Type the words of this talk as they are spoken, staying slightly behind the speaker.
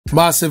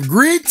Massive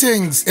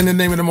greetings in the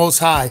name of the Most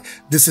High.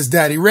 This is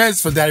Daddy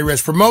Rez for Daddy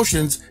Rez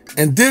Promotions,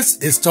 and this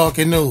is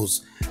Talking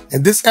News.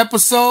 In this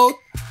episode,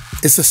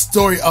 it's a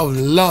story of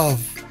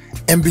love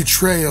and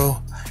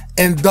betrayal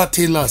and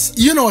dirty lust.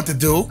 You know what to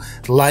do.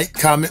 Like,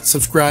 comment,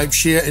 subscribe,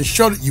 share, and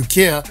show that you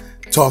care.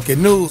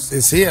 Talking News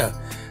is here.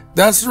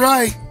 That's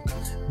right.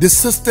 This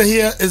sister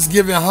here is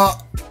giving her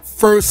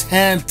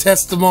first-hand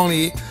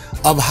testimony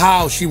of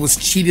how she was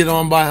cheated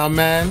on by her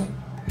man,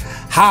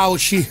 how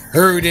she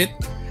heard it,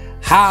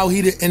 how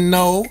he didn't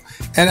know,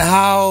 and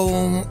how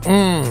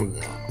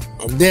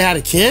they had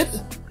a kid.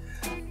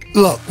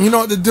 Look, you know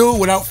what to do.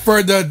 Without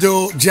further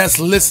ado, just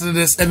listen to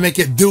this and make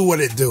it do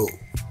what it do.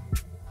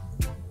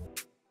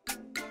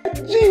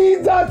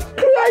 Jesus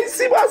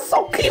Christ, he was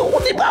so cute.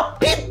 He was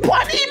big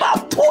one. He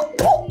was talk.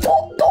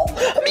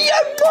 Me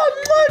and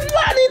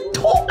man,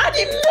 talk. And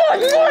he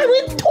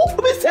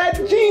talk. Me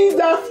said,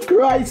 Jesus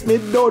Christ, me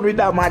done with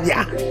that man,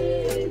 yeah.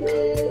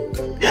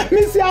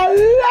 Me say, I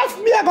left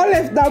me, I go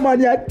left that man,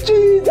 yeah.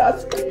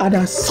 Jesus. And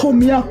I saw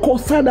me a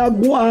cuss and a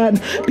go on.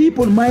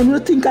 People, mine no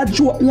think a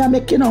joke me a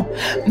making up.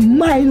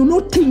 Mine no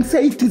think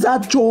say it is a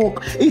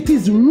joke. It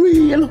is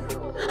real.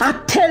 I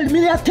tell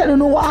you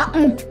know what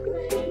happened.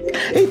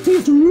 It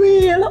is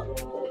real.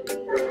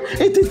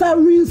 It is a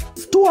real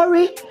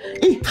story.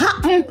 It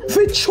happened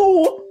for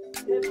sure.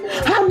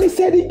 And me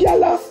say the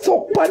girl a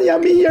suck on you,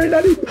 me hearing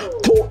that it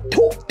talk.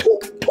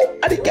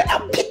 And the girl a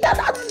pit and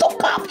a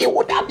suck off you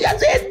would have just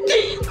said,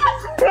 Jesus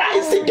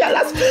Christ, the girl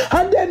has.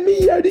 And then me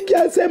hear the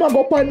girl say, I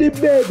go up on the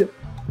bed.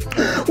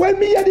 When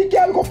me hear the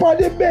girl go up on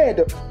the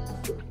bed,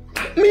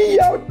 me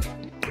hear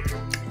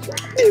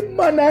the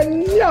man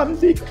and yam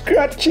the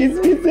crutches.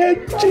 Me say,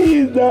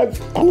 Jesus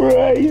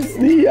Christ,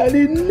 and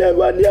he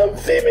never yam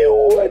see me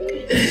one.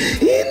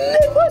 He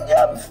never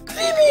yam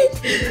see me.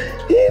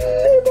 He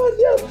never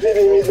yam see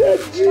me. Me say,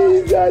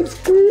 Jesus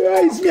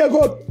Christ, me I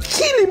go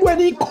kill him when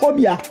he come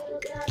here.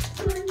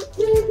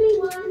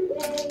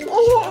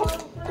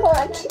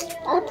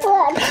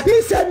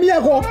 Me say, me I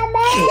go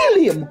kill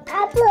him.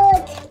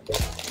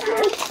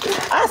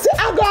 I say,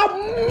 I got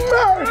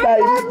murder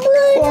him.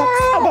 I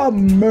got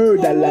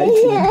murder like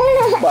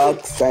him.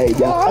 Backside,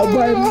 yeah. I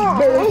got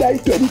murder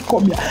him when he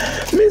come here.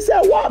 Me say,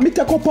 what? Me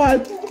take up a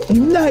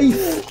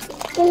knife.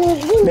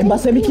 Remember,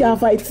 say me can't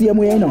fight same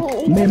way, you know.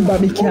 Remember,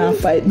 me can't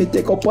fight. Me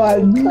take up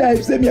all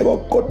knife. Say me I go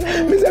cut.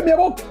 Me say me I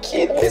go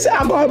kill. Me say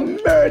I got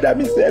murder.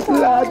 Me say,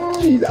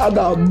 Lord Jesus, I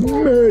got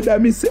murder.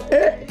 Me say,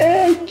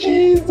 hey,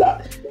 Jesus.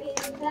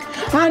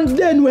 And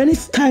then when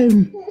it's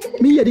time,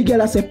 me hear the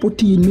girl I say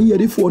put in, me hear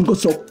the phone go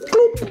so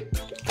cloop.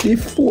 The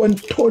phone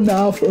turn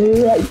off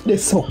right there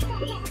so.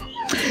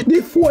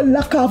 The phone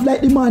lock off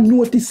like the man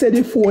notice say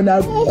the phone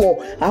a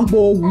go about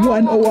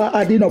 1 hour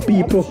adding up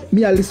people.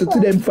 Me I listen to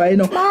them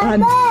fine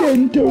and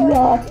then to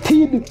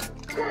rotted.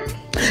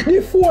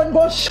 The phone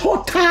go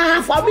shut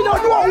off and me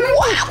don't know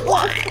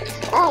what.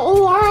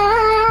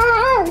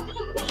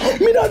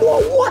 Me don't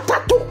know what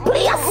took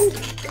place.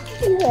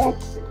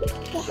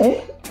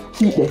 Eh?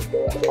 Me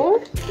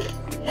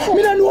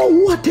don't know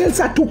what else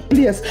took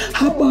place.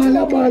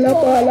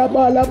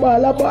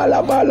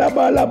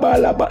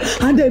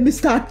 And then me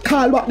start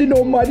call back the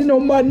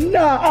number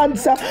nah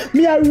answer.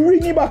 Me a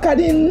ring him back and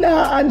he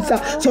nah answer.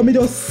 So me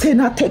just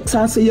send a text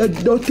and say, you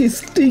dirty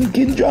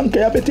stinking drunk,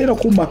 I better you no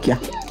come back here.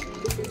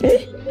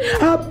 Eh?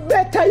 I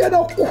better you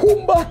no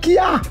come back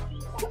here.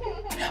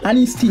 And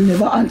he still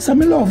never answer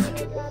me, love.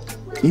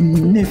 He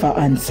never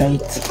answer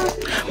it.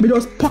 Me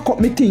just pack up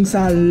my things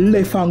and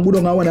left and go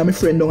down and one of my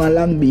friends down a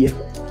Long Bay.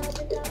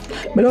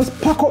 Me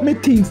just pack up my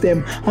things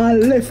them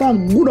and left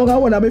and go down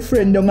and one of my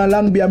friends down a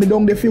Long Bay and me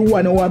down there for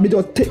 1 hour. Me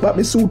just take back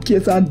my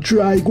suitcase and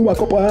drive, go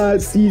back up all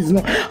season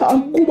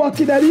and go back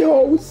in the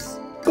house.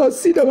 Cause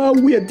sit down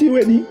and wait till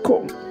when he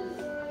come.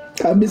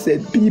 And me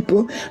said,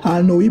 people,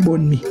 I know he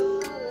burn me.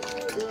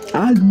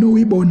 I know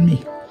he burn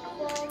me.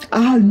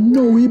 I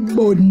know he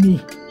burn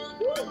me.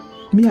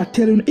 Me I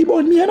tell you, he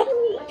burn me, you know?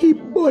 He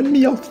burn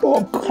me a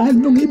fuck. I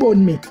know he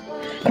burn me.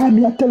 Can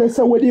me tell us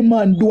what the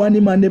man do and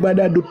the man never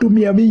do to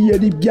me and me hear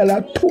the girl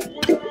a talk.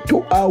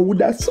 I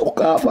would have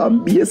suck off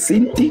and be a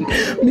sin thing.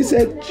 Me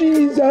said,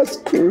 Jesus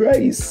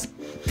Christ.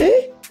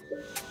 Eh?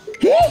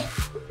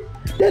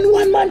 Then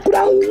one man could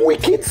have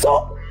wicked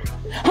so.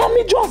 And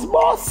me just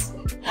boss.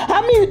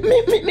 And me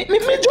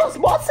just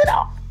boss it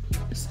out.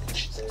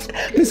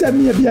 Me said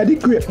maybe I the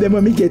grape them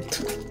when me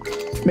get.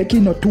 Make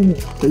him not too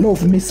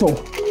love me so.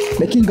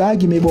 Make him go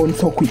give me bone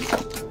so quick.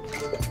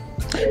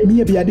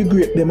 Maybe I the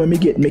grape them when me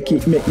get maybe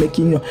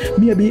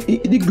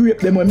the grape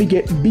them when me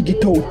get big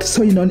it out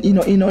so you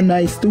know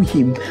nice to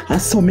him.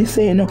 And so me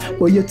say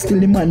but yet still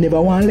the man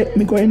never want let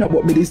me go in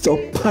but me this so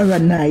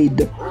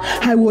paranoid.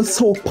 I was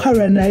so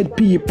paranoid,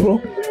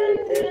 people.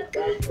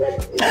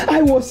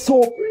 I was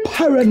so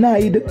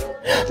paranoid.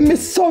 Me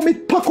saw me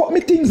pack up me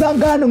things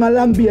and gone on a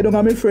Long Bay down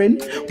my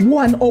friend.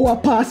 1 hour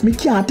past me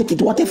can't take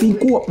it. What if he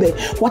go up there?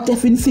 What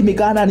if he see me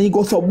gone and he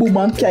go so boom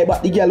and carry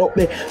back the girl up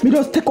there? Me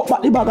just take up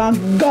back the bag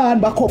and gone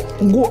back up,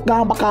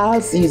 gone back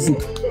all season.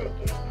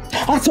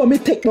 I saw me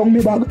take down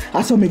my bag.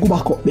 I saw me go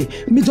back up me.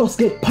 Me just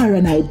get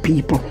paranoid,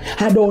 people.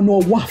 I don't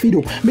know what to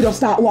do. Me just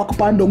start walk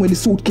up and down with the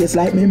suitcase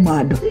like me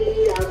mad.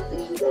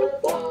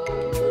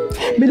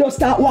 Me just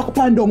start walk up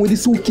and down with the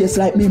suitcase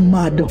like me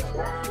mad.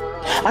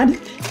 And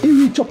he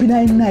reach up in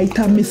the night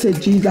and me say,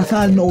 Jesus,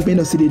 I know me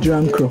no see the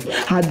drunk crow.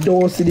 I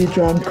don't see the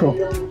drunk crow.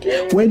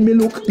 When me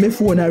look, my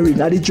phone a ring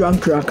and the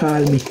drunk crow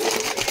call me.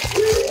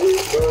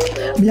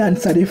 Me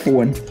answer the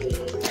phone.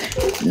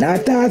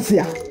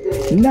 Natasha.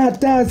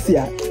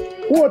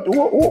 What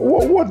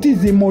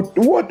is the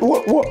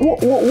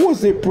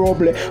what's the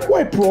problem?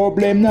 What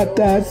problem,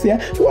 Natasha?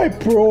 What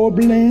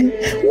problem?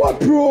 What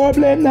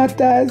problem,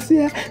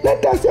 Natasha?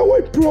 Natasha,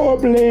 what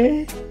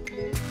problem?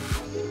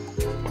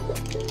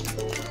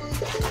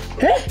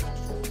 Eh?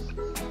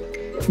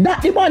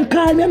 That the man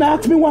called me and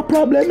asked me what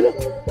problem, you know?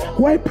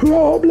 What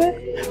problem?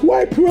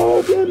 What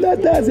problem,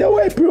 Natasha?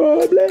 What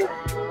problem?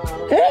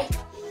 Eh?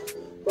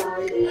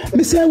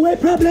 Me say, what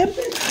problem?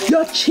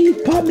 You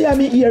cheat on me and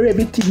me hear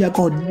everything. You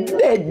go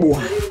dead,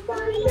 boy.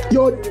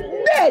 You're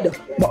dead.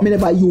 But me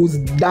never use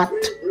that.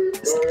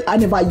 I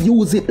never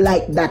use it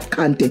like that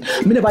content.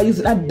 Me never use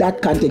it like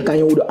that content. Can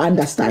you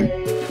understand?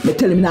 Me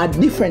tell him in a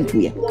different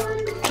way.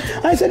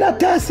 I said,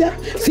 Natasha,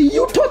 see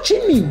you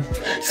touching me.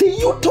 See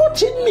you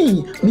touching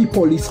me. Me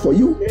police for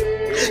you.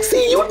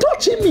 See you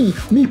touching me.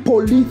 Me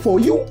police for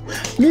you.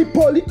 Me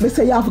police. Me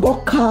say you have to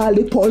go call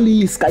the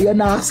police because you're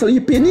not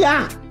sleeping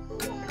here.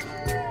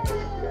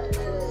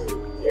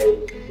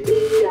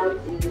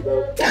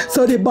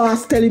 So the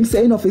boss tell him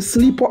say enough he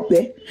sleep up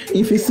there.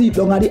 If he sleep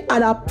down at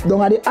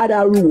the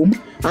other room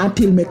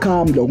until me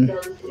calm down.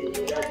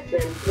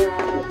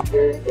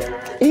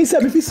 He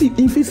said if he sleep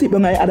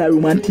down at the other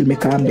room until me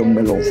calm down,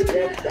 my love.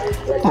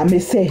 And me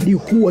say the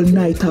whole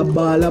night a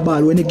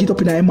ball. When he get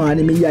up in the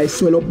morning, me eye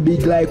swell up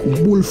big like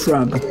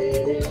bullfrog.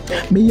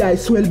 Me eye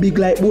swell big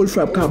like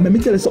bullfrog. Cause me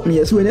tell you something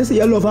here. So when you say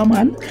you love a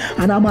man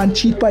and a man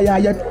cheat by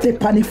you, you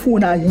tap on the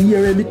phone and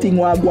hear everything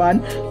what go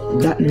on.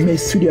 That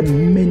mess with you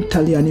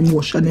mentally and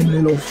emotionally,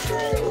 my love.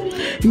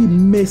 He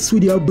mess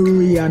with your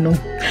brain, no.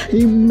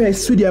 He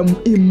mess with you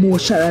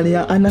emotionally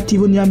and not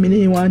even your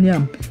money one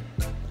yam.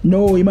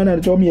 No, he man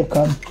not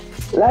Jamaican.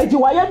 Like you,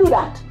 why you do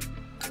that?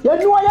 You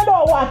know you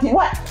don't want it.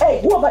 What?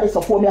 Hey, go over this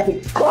for me. I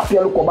think clap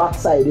your look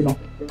backside, you know.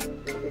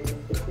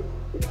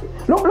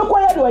 Look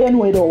what you do. You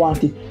know you don't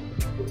want it.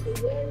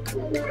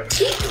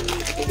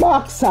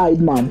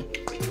 Backside, man.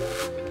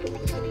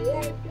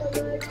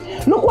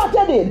 Look what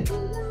you did.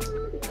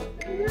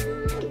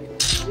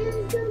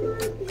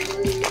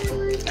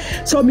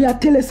 So me I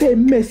tell you say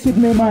mess with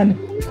me, man.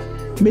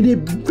 Me dey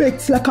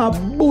vex like a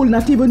bull,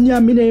 not even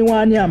yam me dey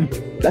want yam.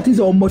 That is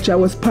how much I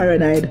was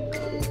paranoid.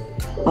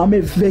 And me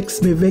vex.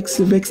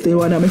 Then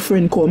one of my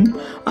friend come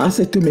and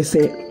said to me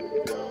say,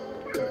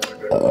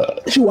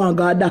 she want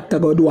to go to a doctor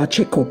go do a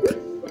checkup.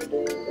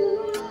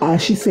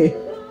 And she say,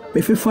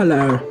 if you follow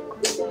her,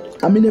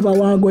 I me never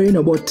want to go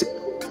in, but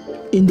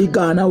in the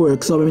Ghana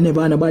work, so me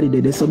never have nobody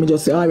there. So me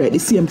just say, alright, the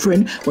same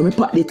friend when me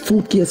pack the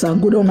suitcase and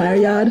go down my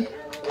yard.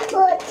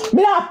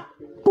 Me not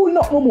pull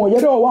up no more.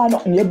 You don't want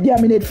nothing. You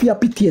dominate for your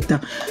potato.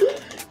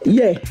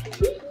 Yeah.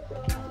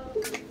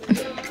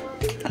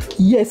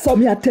 Yes, so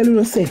me I tell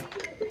you say.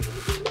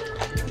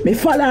 Me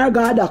follow her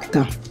go a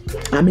doctor.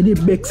 And me dey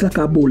vex like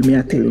a bull, me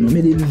I tell you.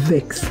 Me dey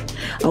vex.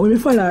 And when me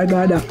follow her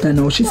go a doctor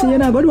now, she say, you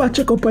know, go do a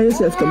check up on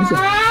yourself. Me say,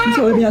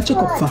 what me a check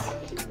up for?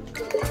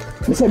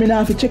 Me say, me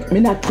not have to check. Me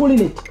not pulling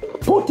it.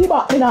 Put it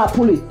back, me not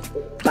pull it.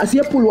 Because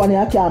you pull one,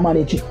 you can't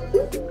manage it.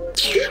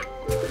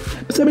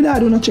 So me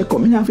do not check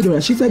up, me have to do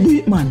that. She said, do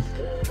it, man.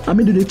 And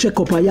me do the check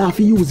up and you have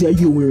to use your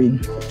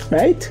urine.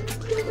 Right?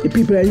 The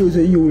people that use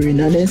your urine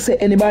and then say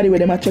anybody where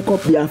them a check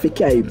up, they have to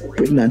carry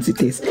pregnancy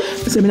test. I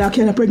say, me not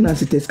carry a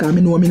pregnancy test because I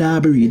know me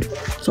not breed.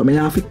 So me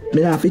have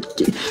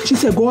to. She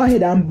said, go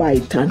ahead and buy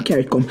it and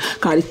carry it come.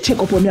 Because the check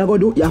up what me I go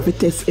do, you have to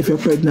test if you're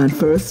pregnant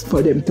first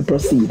for them to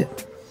proceed.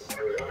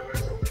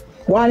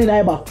 One in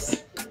my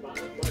box.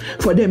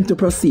 For them to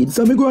proceed.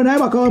 So me go on I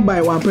back and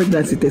buy one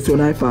pregnancy test on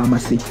my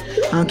pharmacy.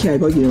 And carry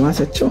go give them and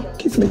say,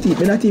 kiss me teeth.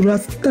 Me not even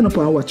stand up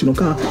and watch, you know,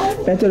 because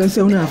I tell them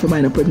say, you don't have to buy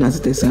a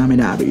pregnancy test and I'm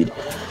not breed.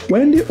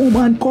 When the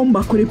woman come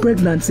back with the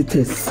pregnancy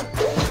test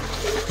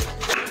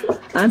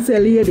and say,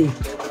 lady,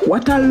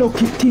 what a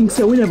lucky thing,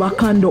 say we never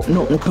conduct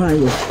nothing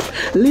upon you.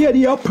 Lady,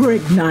 you're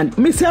pregnant.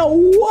 Me say,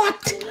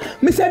 what?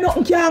 Me say,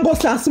 nothing can go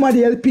to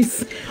somebody else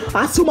piece.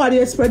 And somebody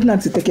else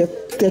pregnancy take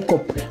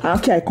up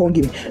and can't come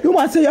give me. You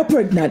want to say you're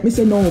pregnant? Me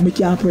say, no, me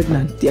can't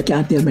pregnant. You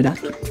can't tell me that.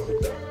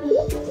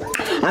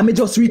 And me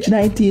just reach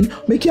 19.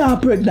 Me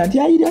can't pregnant.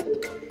 You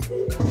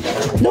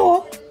idiot?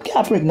 No,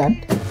 can't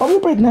pregnant. Are you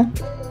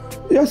pregnant?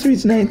 Just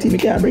reach 19. Me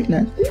can't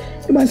pregnant.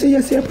 You man say,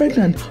 yes, you're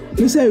pregnant.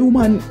 Me say,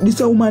 this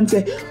woman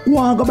say, go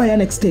and go buy your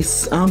next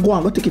test and go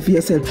and go take it for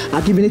yourself.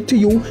 I'm giving it to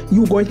you,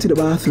 you go into the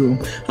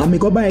bathroom. And me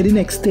go buy the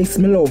next test,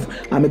 me love.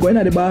 And me go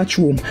into the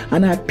bathroom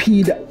and I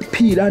peed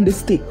on the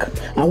stick.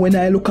 And when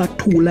I look at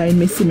 2 line,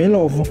 me see me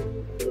love.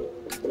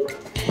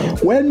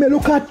 When me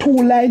look at 2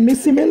 line, me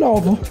see me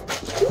love.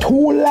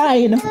 2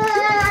 line.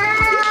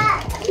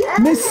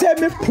 Me say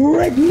me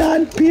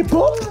pregnant,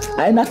 people.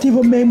 I not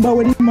even remember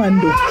what the man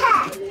do.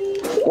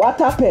 What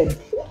happened?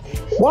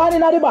 Go on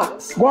in the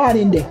box. Go on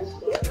in there.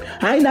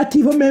 I not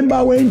even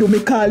remember when do me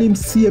call him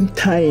same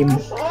time.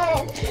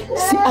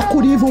 See, I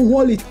could even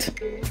hold it.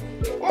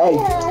 Hey,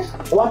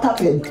 what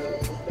happened?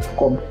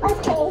 Come.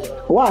 Okay.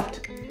 What?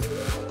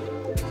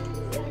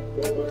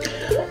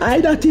 I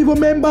don't even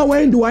remember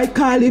when do I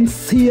call him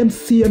same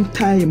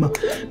time.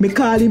 Me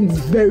call him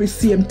very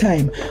same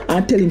time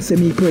and tell him say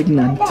me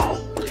pregnant.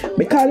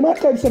 Me call him and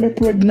tell him say me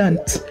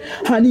pregnant.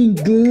 And he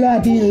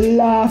glad, he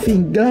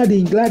laughing, glad,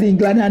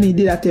 and he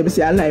did that tell me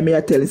say I lie, me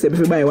I tell him say if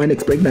you buy one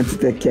next pregnancy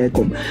take care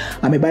come.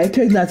 And me buy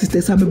pregnancy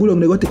test and me go long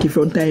they go take it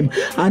from time.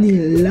 And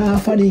he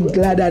laugh and he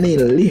glad and he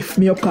lift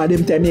me up cause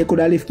them time he could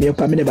have lift me up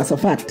and me never so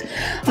fat.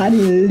 And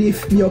he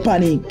lift me up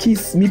and he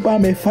kiss me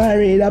on my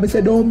forehead and me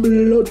say don't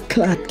blood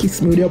clot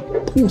kiss me with your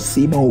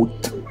pussy mouth.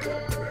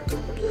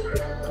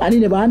 And he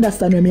never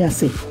understand what me I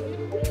say.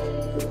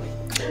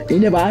 He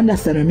never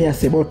understand what me I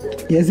say,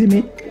 but you see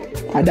me?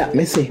 And that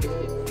me say.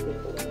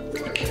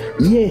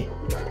 Yeah,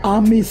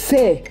 and me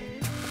say,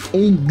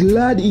 in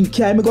glad in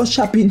can me go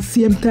shopping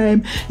same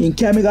time, in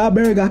can me go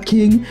Burger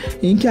King,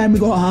 in can me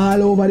go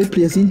all over the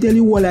place. In tell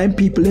you all I'm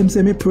people them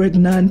say me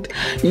pregnant.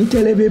 In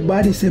tell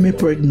everybody say me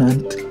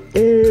pregnant.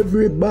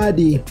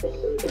 Everybody.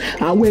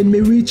 And when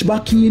me reach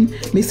back in,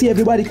 me see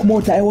everybody come out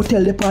of the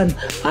hotel the pan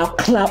and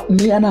clap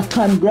me and a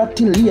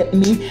congratulate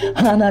me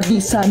and a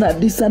this and a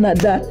this and a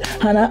that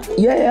and a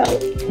yeah,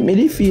 me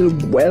they feel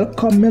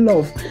welcome, me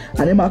love,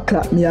 and them a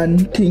clap me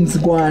and things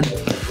go on.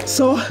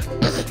 So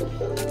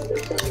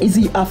is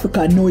he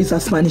African? No, he's a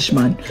Spanish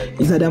man.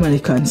 He's a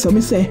Dominican. So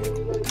me say,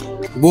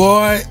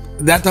 boy,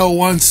 that's a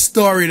one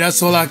story.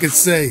 That's all I can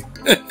say.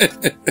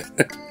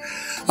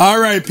 All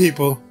right,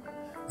 people,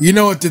 you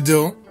know what to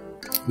do.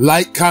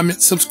 Like,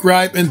 comment,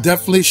 subscribe, and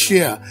definitely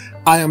share.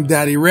 I am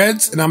Daddy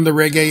Reds, and I'm the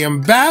Reggae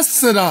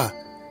Ambassador.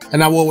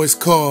 And I will always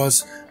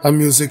cause a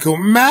musical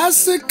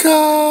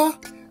massacre.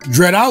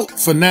 Dread out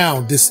for now.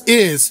 This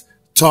is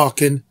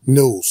Talking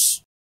News.